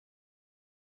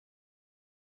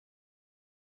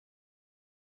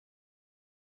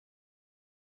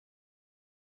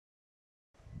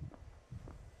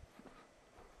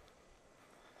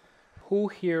Who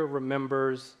here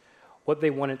remembers what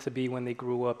they wanted to be when they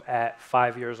grew up at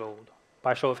 5 years old?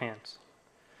 By show of hands.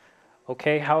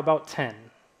 Okay, how about 10?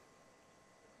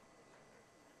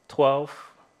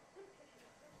 12?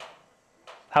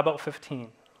 How about 15?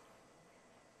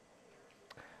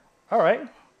 All right.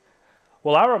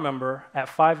 Well, I remember at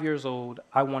 5 years old,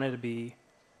 I wanted to be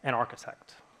an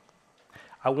architect.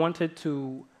 I wanted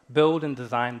to build and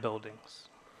design buildings.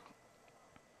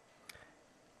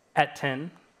 At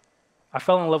 10, I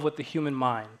fell in love with the human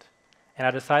mind, and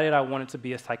I decided I wanted to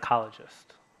be a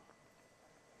psychologist.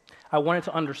 I wanted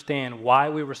to understand why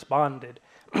we responded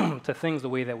to things the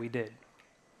way that we did.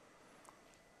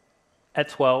 At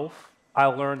 12, I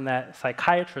learned that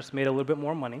psychiatrists made a little bit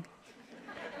more money,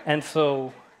 and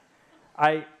so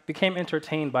I became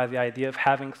entertained by the idea of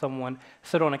having someone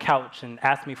sit on a couch and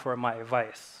ask me for my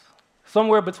advice.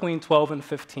 Somewhere between 12 and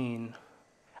 15,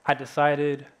 I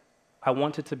decided I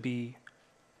wanted to be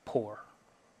poor.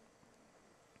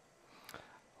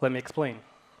 Let me explain.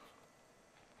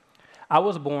 I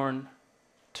was born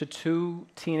to two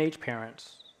teenage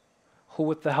parents who,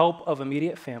 with the help of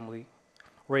immediate family,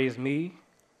 raised me,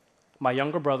 my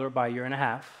younger brother by 1.5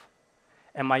 years,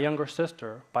 and my younger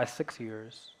sister by 6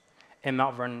 years in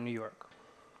Mount Vernon, New York.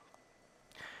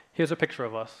 Here's a picture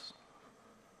of us.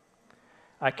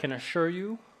 I can assure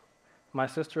you, my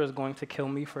sister is going to kill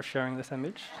me for sharing this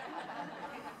image.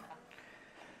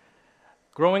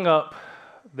 Growing up,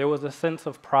 there was a sense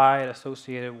of pride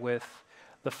associated with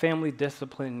the family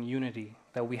discipline and unity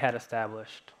that we had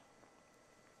established.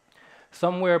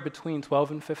 Somewhere between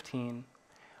 12 and 15,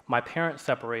 my parents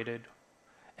separated,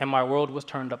 and my world was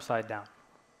turned upside down.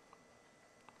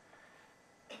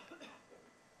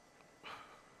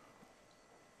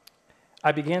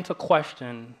 I began to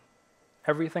question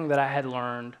everything that I had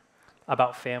learned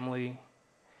about family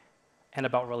and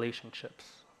about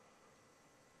relationships.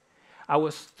 I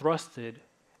was thrusted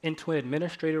into an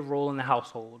administrative role in the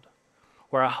household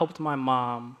where I helped my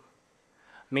mom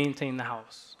maintain the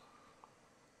house.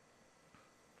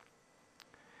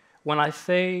 When I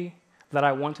say that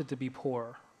I wanted to be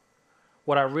poor,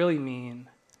 what I really mean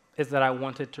is that I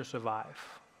wanted to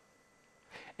survive.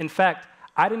 In fact,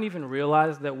 I didn't even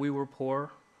realize that we were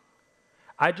poor.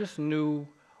 I just knew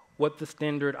what the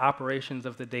standard operations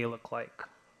of the day looked like.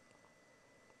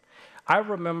 I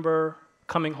remember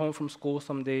coming home from school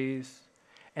some days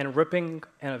and ripping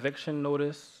an eviction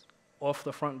notice off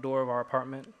the front door of our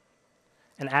apartment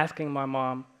and asking my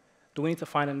mom, do we need to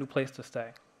find a new place to stay?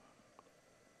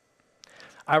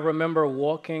 I remember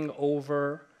walking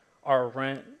over our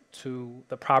rent to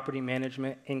the property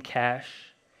management in cash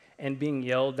and being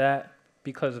yelled at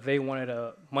because they wanted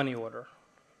a money order.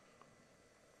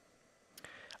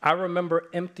 I remember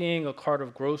emptying a cart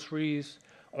of groceries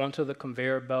onto the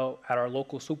conveyor belt at our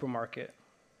local supermarket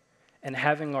and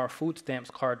having our food stamps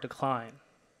card decline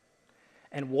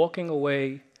and walking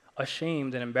away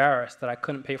ashamed and embarrassed that I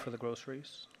couldn't pay for the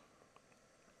groceries.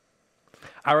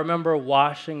 I remember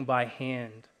washing by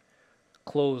hand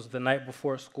clothes the night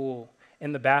before school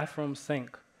in the bathroom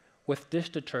sink with dish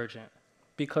detergent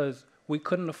because we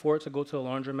couldn't afford to go to a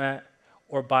laundromat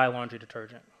or buy laundry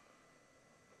detergent.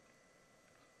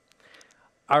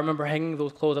 I remember hanging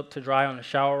those clothes up to dry on a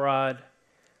shower rod,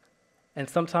 and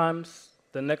sometimes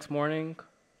the next morning,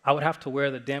 I would have to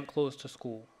wear the damp clothes to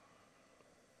school.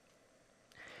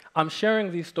 I'm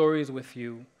sharing these stories with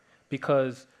you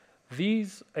because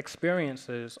these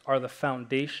experiences are the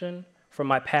foundation for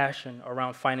my passion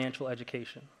around financial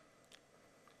education.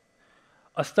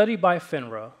 A study by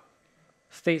FINRA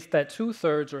states that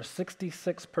 2/3 or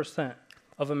 66%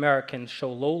 of Americans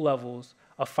show low levels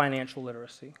of financial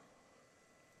literacy.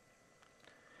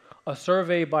 A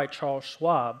survey by Charles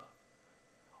Schwab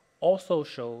also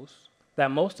shows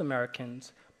that most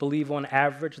Americans believe on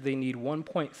average they need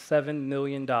 $1.7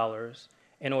 million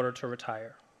in order to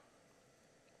retire.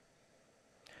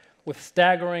 With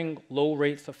staggering low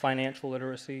rates of financial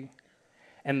literacy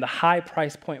and the high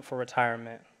price point for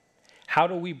retirement, how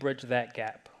do we bridge that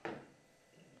gap?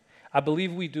 I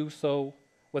believe we do so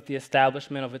with the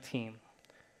establishment of a team.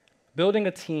 Building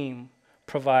a team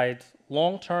provides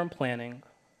long-term planning,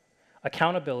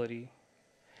 accountability,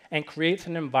 and creates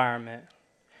an environment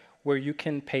where you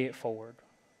can pay it forward.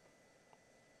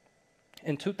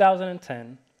 In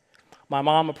 2010, my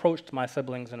mom approached my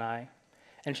siblings and I,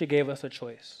 and she gave us a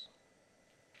choice.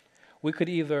 We could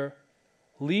either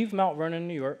leave Mount Vernon,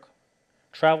 New York,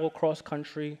 travel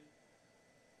cross-country,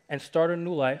 and start a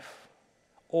new life,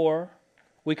 or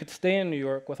we could stay in New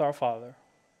York with our father.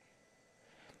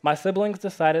 My siblings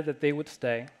decided that they would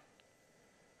stay,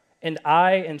 and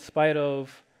I, in spite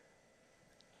of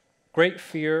great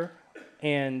fear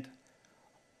and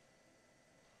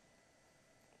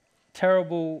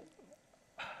terrible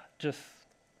just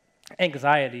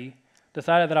anxiety,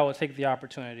 decided that I would take the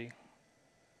opportunity.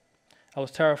 I was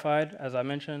terrified, as I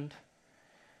mentioned.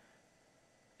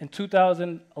 In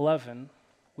 2011,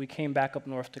 we came back up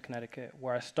north to Connecticut,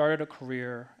 where I started a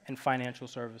career in financial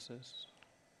services.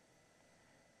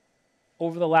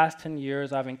 Over the last 10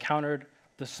 years, I've encountered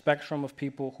the spectrum of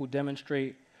people who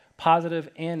demonstrate positive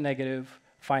and negative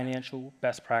financial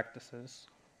best practices.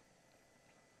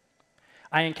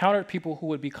 I encountered people who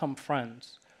would become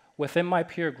friends within my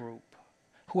peer group,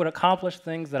 who would accomplish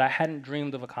things that I hadn't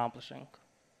dreamed of accomplishing.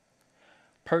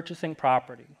 Purchasing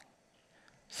property,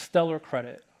 stellar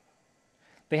credit.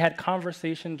 They had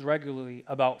conversations regularly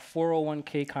about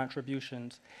 401k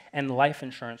contributions and life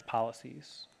insurance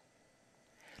policies.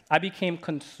 I became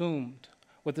consumed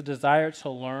with the desire to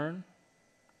learn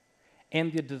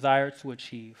and the desire to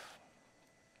achieve.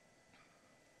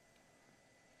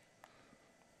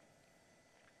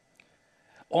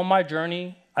 On my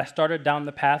journey, I started down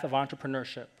the path of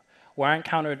entrepreneurship, where I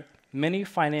encountered many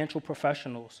financial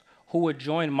professionals who would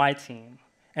join my team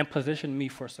and position me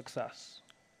for success.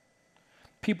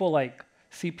 People like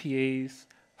CPAs,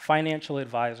 financial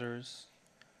advisors,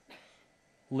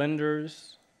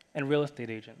 lenders, and real estate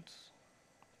agents.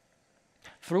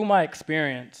 Through my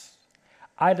experience,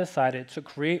 I decided to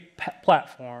create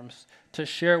platforms to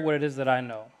share what it is that I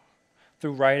know,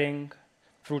 through writing,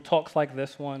 through talks like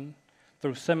this one,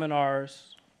 through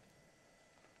seminars.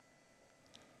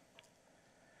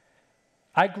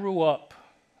 I grew up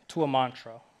to a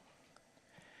mantra: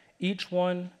 each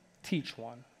one, teach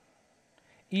one.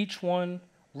 Each one,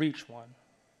 reach one.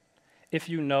 If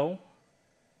you know,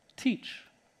 teach.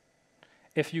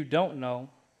 If you don't know,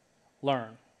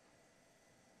 learn.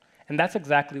 And that's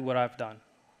exactly what I've done.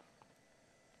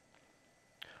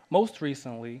 Most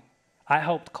recently, I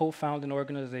helped co-found an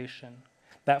organization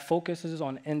that focuses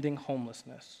on ending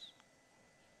homelessness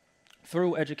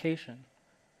through education.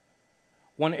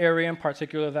 One area in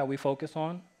particular that we focus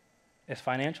on is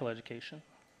financial education.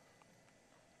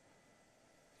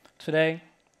 Today,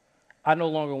 I no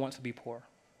longer want to be poor.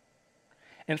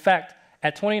 In fact,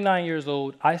 at 29 years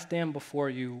old, I stand before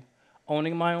you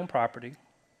owning my own property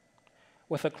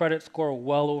with a credit score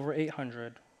well over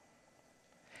 800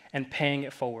 and paying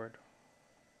it forward.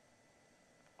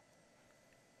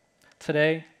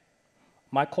 Today,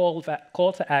 my call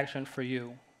to action for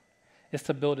you is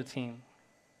to build a team.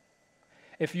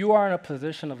 If you are in a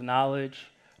position of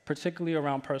knowledge, particularly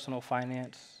around personal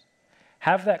finance,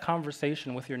 have that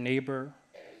conversation with your neighbor,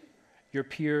 your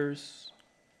peers,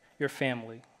 your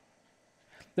family.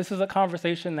 This is a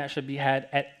conversation that should be had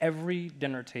at every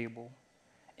dinner table,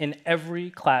 in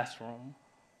every classroom,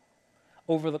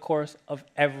 over the course of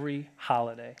every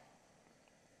holiday.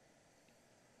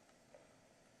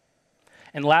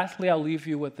 And lastly, I'll leave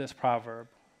you with this proverb.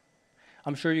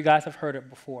 I'm sure you guys have heard it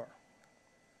before.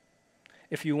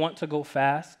 If you want to go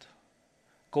fast,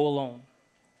 go alone.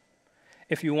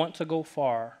 If you want to go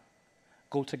far,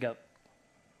 go together.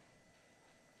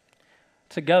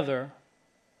 Together,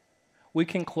 we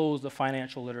can close the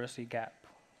financial literacy gap.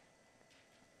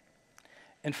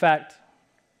 In fact,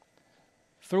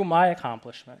 through my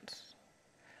accomplishments,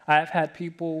 I have had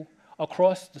people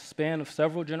across the span of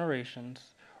several generations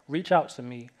reach out to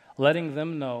me, letting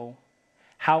them know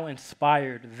how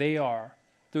inspired they are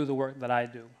through the work that I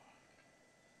do.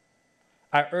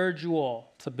 I urge you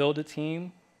all to build a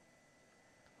team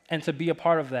and to be a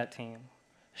part of that team.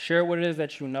 Share what it is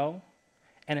that you know,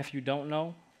 and if you don't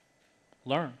know,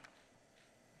 learn.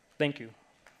 Thank you.